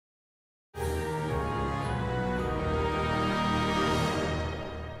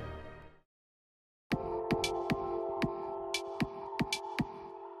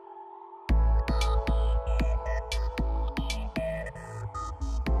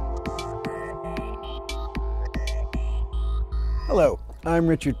Hello, I'm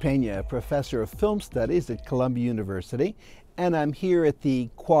Richard Peña, professor of film studies at Columbia University, and I'm here at the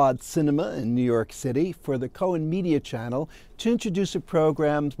Quad Cinema in New York City for the Cohen Media Channel to introduce a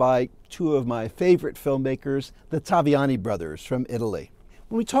program by two of my favorite filmmakers, the Taviani brothers from Italy.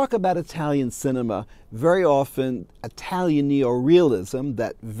 When we talk about Italian cinema, very often Italian neorealism,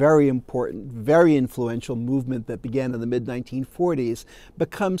 that very important, very influential movement that began in the mid-1940s,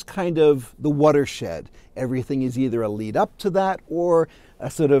 becomes kind of the watershed. Everything is either a lead up to that or a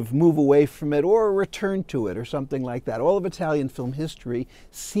sort of move away from it or a return to it or something like that. All of Italian film history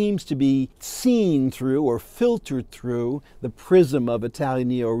seems to be seen through or filtered through the prism of Italian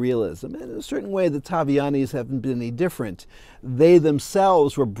neorealism. And in a certain way, the Tavianis haven't been any different. They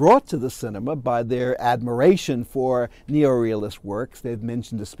themselves were brought to the cinema by their admiration for neorealist works. They've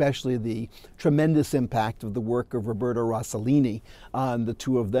mentioned especially the tremendous impact of the work of Roberto Rossellini on the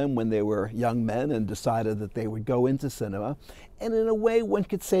two of them when they were young men and decided that they would go into cinema. And in a way, one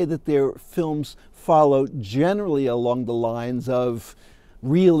could say that their films follow generally along the lines of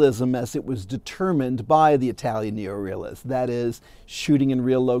realism as it was determined by the Italian neorealists. That is, shooting in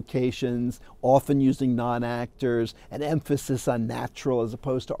real locations, often using non-actors, an emphasis on natural as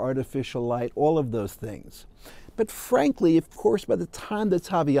opposed to artificial light, all of those things. But frankly, of course, by the time the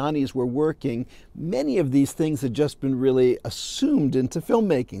Tavianis were working, many of these things had just been really assumed into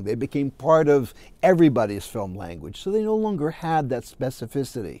filmmaking. They became part of everybody's film language, so they no longer had that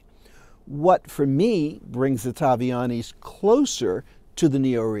specificity. What, for me, brings the Tavianis closer to the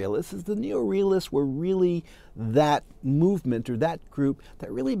neorealists is the neorealists were really that movement or that group that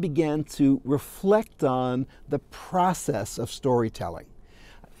really began to reflect on the process of storytelling.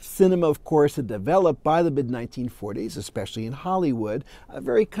 Cinema, of course, had developed by the mid-1940s, especially in Hollywood, a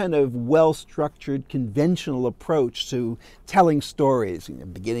very kind of well-structured, conventional approach to telling stories,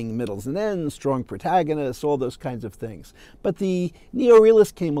 beginning, middles, and ends, strong protagonists, all those kinds of things. But the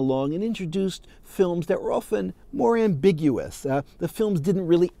neorealists came along and introduced films that were often more ambiguous. The films didn't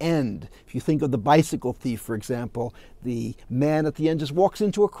really end. If you think of The Bicycle Thief, for example, the man at the end just walks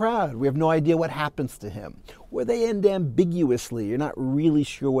into a crowd. We have no idea what happens to him. Or they end ambiguously. You're not really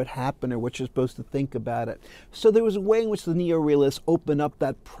sure what happened or what you're supposed to think about it. So there was a way in which the neorealists opened up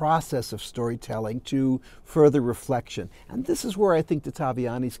that process of storytelling to further reflection. And this is where I think the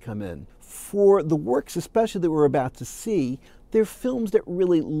Tavianis come in. For the works, especially that we're about to see, they're films that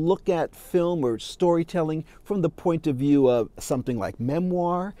really look at film or storytelling from the point of view of something like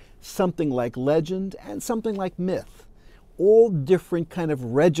memoir, something like legend, and something like myth. All different kind of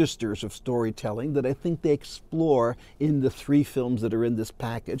registers of storytelling that I think they explore in the three films that are in this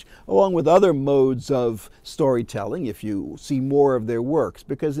package, along with other modes of storytelling if you see more of their works,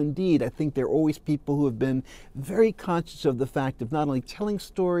 because indeed I think they're always people who have been very conscious of the fact of not only telling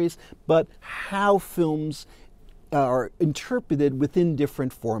stories, but how films are interpreted within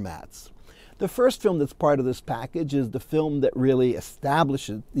different formats. The first film that's part of this package is the film that really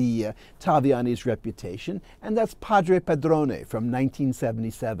establishes the Taviani's reputation, and that's Padre Padrone from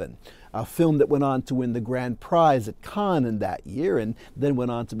 1977, a film that went on to win the grand prize at Cannes in that year and then went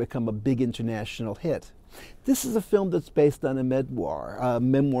on to become a big international hit. This is a film that's based on a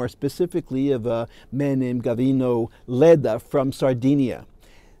memoir specifically of a man named Gavino Leda from Sardinia.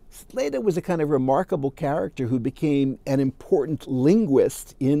 Leda was a kind of remarkable character who became an important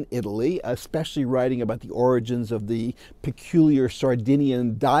linguist in Italy, especially writing about the origins of the peculiar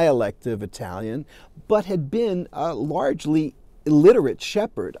Sardinian dialect of Italian, but had been a largely illiterate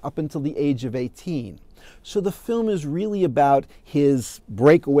shepherd up until the age of 18. So the film is really about his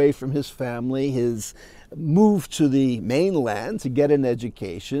breakaway from his family, his move to the mainland to get an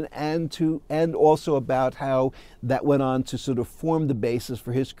education, and also about how that went on to sort of form the basis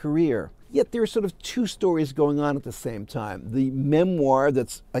for his career. Yet there are sort of two stories going on at the same time. The memoir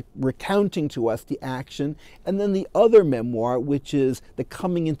that's recounting to us the action, and then the other memoir, which is the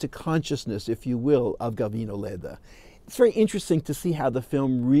coming into consciousness, if you will, of Gavino Leda. It's very interesting to see how the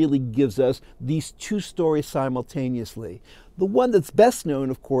film really gives us these two stories simultaneously. The one that's best known,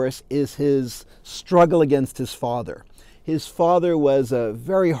 of course, is his struggle against his father. His father was a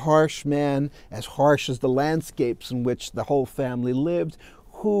very harsh man, as harsh as the landscapes in which the whole family lived,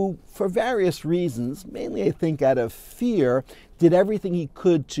 who, for various reasons, mainly I think out of fear, did everything he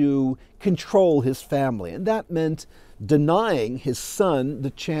could to control his family. And that meant denying his son the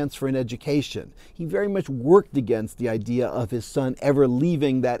chance for an education. He very much worked against the idea of his son ever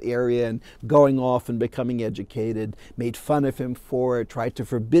leaving that area and going off and becoming educated, made fun of him for it, tried to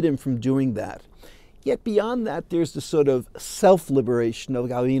forbid him from doing that. Yet beyond that, there's the sort of self-liberation of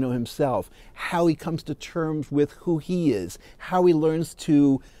Gavino himself, how he comes to terms with who he is, how he learns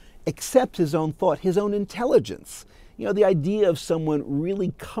to accept his own thought, his own intelligence. You know, the idea of someone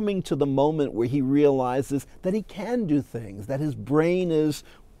really coming to the moment where he realizes that he can do things, that his brain is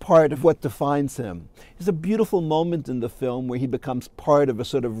part of what defines him. There's a beautiful moment in the film where he becomes part of a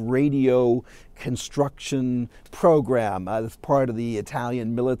sort of radio construction program as part of the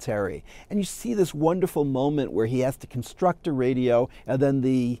Italian military. And you see this wonderful moment where he has to construct a radio, and then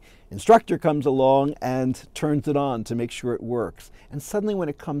the instructor comes along and turns it on to make sure it works. And suddenly when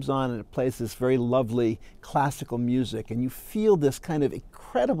it comes on and it plays this very lovely classical music, and you feel this kind of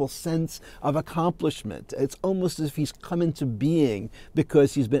incredible sense of accomplishment. It's almost as if he's come into being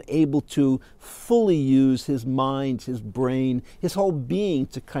because he's been able to fully use his mind, his brain, his whole being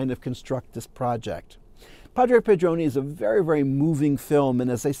to kind of construct this project. Padre Padrone is a very, very moving film, and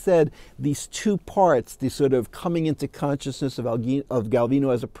as I said, these two parts, the sort of coming into consciousness of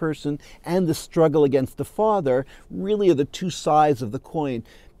Galvino as a person and the struggle against the father, really are the two sides of the coin.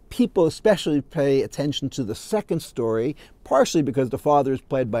 People especially pay attention to the second story, partially because the father is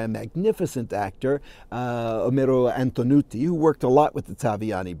played by a magnificent actor, Omero Antonucci, who worked a lot with the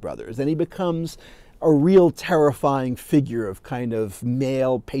Taviani brothers, and he becomes a real terrifying figure of kind of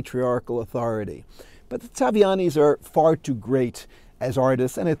male patriarchal authority. But the Tavianis are far too great as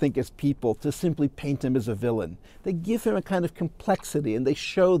artists, and I think as people, to simply paint him as a villain. They give him a kind of complexity, and they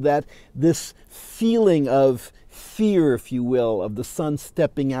show that this feeling of fear, if you will, of the son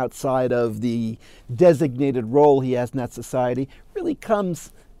stepping outside of the designated role he has in that society really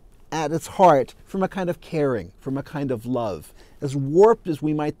comes at its heart from a kind of caring, from a kind of love. As warped as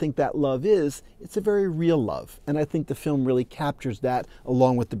we might think that love is, it's a very real love. And I think the film really captures that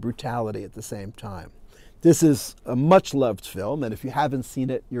along with the brutality at the same time. This is a much-loved film, and if you haven't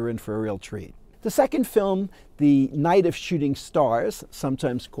seen it, you're in for a real treat. The second film, The Night of Shooting Stars,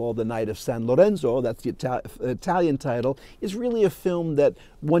 sometimes called The Night of San Lorenzo, that's the Italian title, is really a film that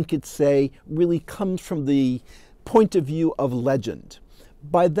one could say really comes from the point of view of legend.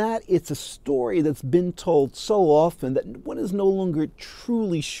 By that, it's a story that's been told so often that one is no longer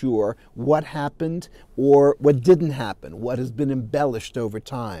truly sure what happened or what didn't happen, what has been embellished over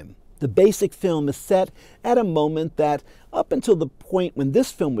time. The basic film is set at a moment that, up until the point when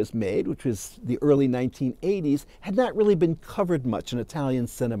this film was made, which was the early 1980s, had not really been covered much in Italian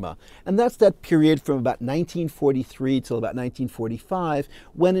cinema. And that's that period from about 1943 till about 1945,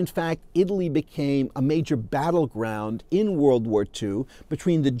 when in fact Italy became a major battleground in World War II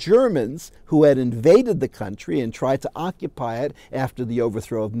between the Germans, who had invaded the country and tried to occupy it after the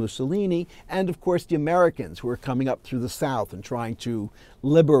overthrow of Mussolini, and of course the Americans, who were coming up through the South and trying to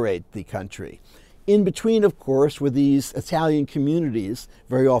liberate the country. In between, of course, were these Italian communities,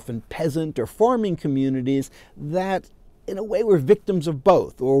 very often peasant or farming communities, that in a way were victims of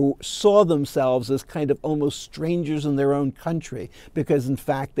both, or saw themselves as kind of almost strangers in their own country, because in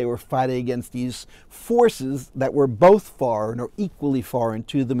fact they were fighting against these forces that were both foreign or equally foreign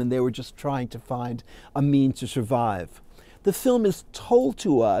to them, and they were just trying to find a means to survive. The film is told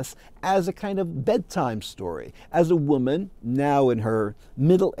to us as a kind of bedtime story, as a woman, now in her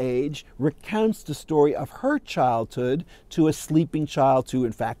middle age, recounts the story of her childhood to a sleeping child who,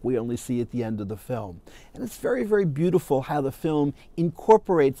 in fact, we only see at the end of the film. And it's very, very beautiful how the film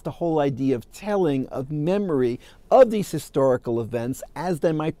incorporates the whole idea of telling, of memory, of these historical events as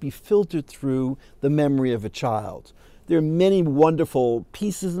they might be filtered through the memory of a child. There are many wonderful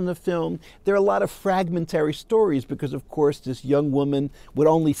pieces in the film. There are a lot of fragmentary stories because, of course, this young woman would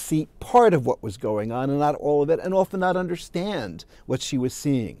only see part of what was going on and not all of it, and often not understand what she was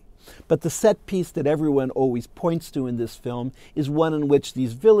seeing. But the set piece that everyone always points to in this film is one in which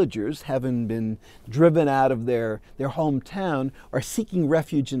these villagers, having been driven out of their hometown, are seeking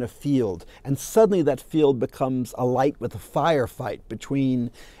refuge in a field. And suddenly that field becomes alight with a firefight between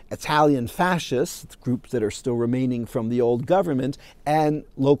Italian fascists, groups that are still remaining from the old government, and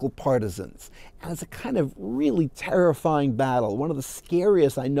local partisans. And it's a kind of really terrifying battle, one of the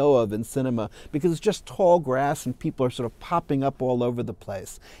scariest I know of in cinema, because it's just tall grass and people are sort of popping up all over the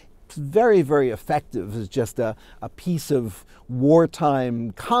place. It's very, very effective as just a piece of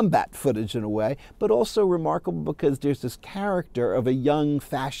wartime combat footage in a way, but also remarkable because there's this character of a young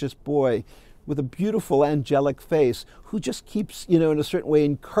fascist boy with a beautiful angelic face who just keeps, in a certain way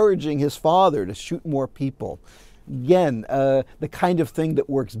encouraging his father to shoot more people. Again, the kind of thing that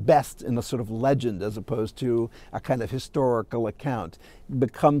works best in a sort of legend as opposed to a kind of historical account. It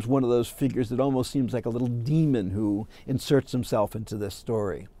becomes one of those figures that almost seems like a little demon who inserts himself into this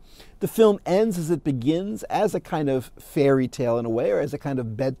story. The film ends as it begins, as a kind of fairy tale in a way, or as a kind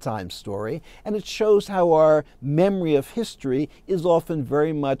of bedtime story, and it shows how our memory of history is often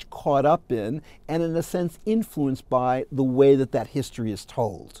very much caught up in, and in a sense influenced by, the way that that history is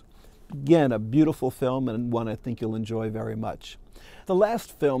told. Again, a beautiful film and one I think you'll enjoy very much. The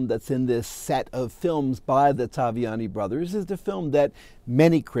last film that's in this set of films by the Taviani brothers is the film that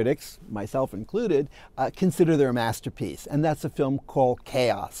many critics, myself included, consider their masterpiece, and that's a film called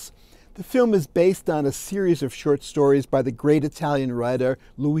Chaos. The film is based on a series of short stories by the great Italian writer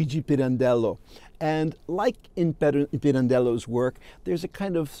Luigi Pirandello. And like in Pirandello's work, there's a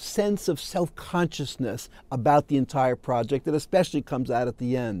kind of sense of self-consciousness about the entire project that especially comes out at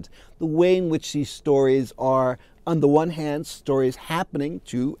the end. The way in which these stories are, on the one hand, stories happening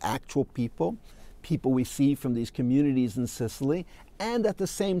to actual people we see from these communities in Sicily, and at the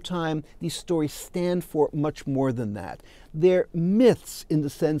same time, these stories stand for much more than that. They're myths in the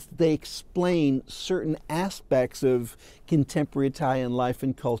sense that they explain certain aspects of contemporary Italian life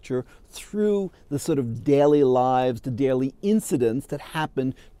and culture through the sort of daily lives, the daily incidents that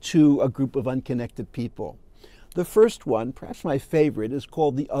happen to a group of unconnected people. The first one, perhaps my favorite, is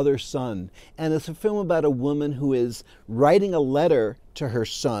called The Other Son, and it's a film about a woman who is writing a letter to her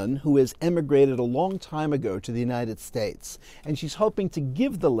son who has emigrated a long time ago to the United States. And she's hoping to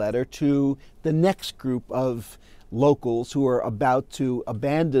give the letter to the next group of locals who are about to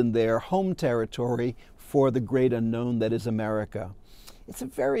abandon their home territory for the great unknown that is America. It's a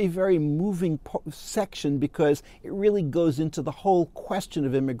very, very moving section because it really goes into the whole question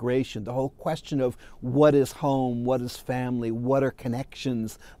of immigration, the whole question of what is home, what is family, what are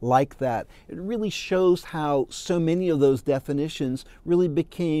connections like that. It really shows how so many of those definitions really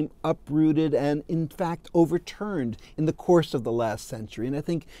became uprooted and, in fact, overturned in the course of the last century. And I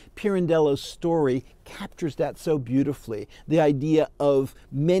think Pirandello's story captures that so beautifully. The idea of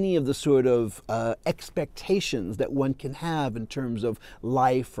many of the sort of expectations that one can have in terms of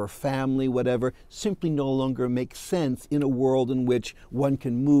life or family, whatever, simply no longer makes sense in a world in which one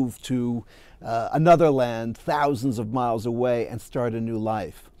can move to another land thousands of miles away and start a new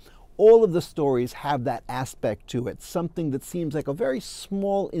life. All of the stories have that aspect to it, something that seems like a very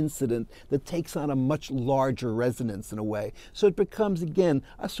small incident that takes on a much larger resonance in a way. So it becomes, again,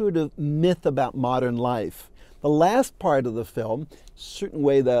 a sort of myth about modern life. The last part of the film, certain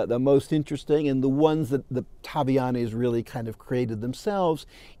way the most interesting, and the ones that the Tavianis really kind of created themselves,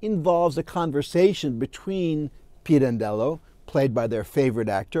 involves a conversation between Pirandello, played by their favorite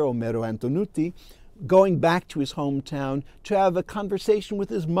actor, Omero Antonucci, going back to his hometown to have a conversation with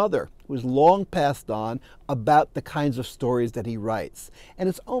his mother, who is long passed on, about the kinds of stories that he writes. And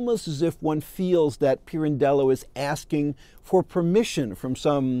it's almost as if one feels that Pirandello is asking for permission from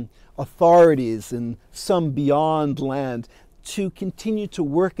some authorities in some beyond land to continue to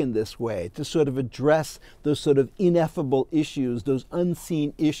work in this way, to sort of address those sort of ineffable issues, those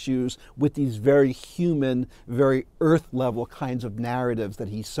unseen issues with these very human, very earth-level kinds of narratives that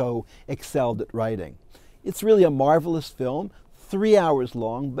he so excelled at writing. It's really a marvelous film, 3 hours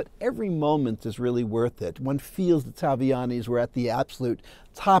long, but every moment is really worth it. One feels the Tavianis were at the absolute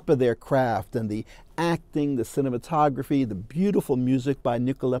top of their craft, and the acting, the cinematography, the beautiful music by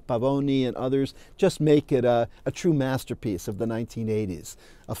Nicola Pavoni and others just make it a true masterpiece of the 1980s,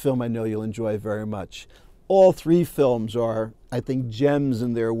 a film I know you'll enjoy very much. All three films are, I think, gems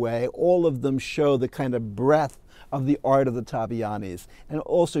in their way. All of them show the kind of breadth of the art of the Tavianis, and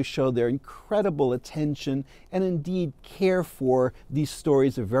also show their incredible attention and indeed care for these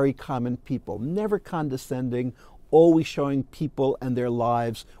stories of very common people, never condescending, always showing people and their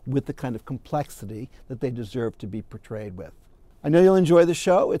lives with the kind of complexity that they deserve to be portrayed with. I know you'll enjoy the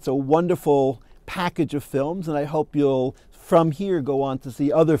show. It's a wonderful package of films, and I hope you'll, from here, go on to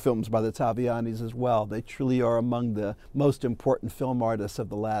see other films by the Tavianis as well. They truly are among the most important film artists of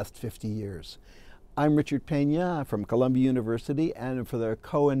the last 50 years. I'm Richard Peña from Columbia University, and for the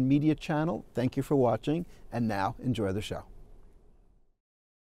Cohen Media Channel, thank you for watching, and now enjoy the show.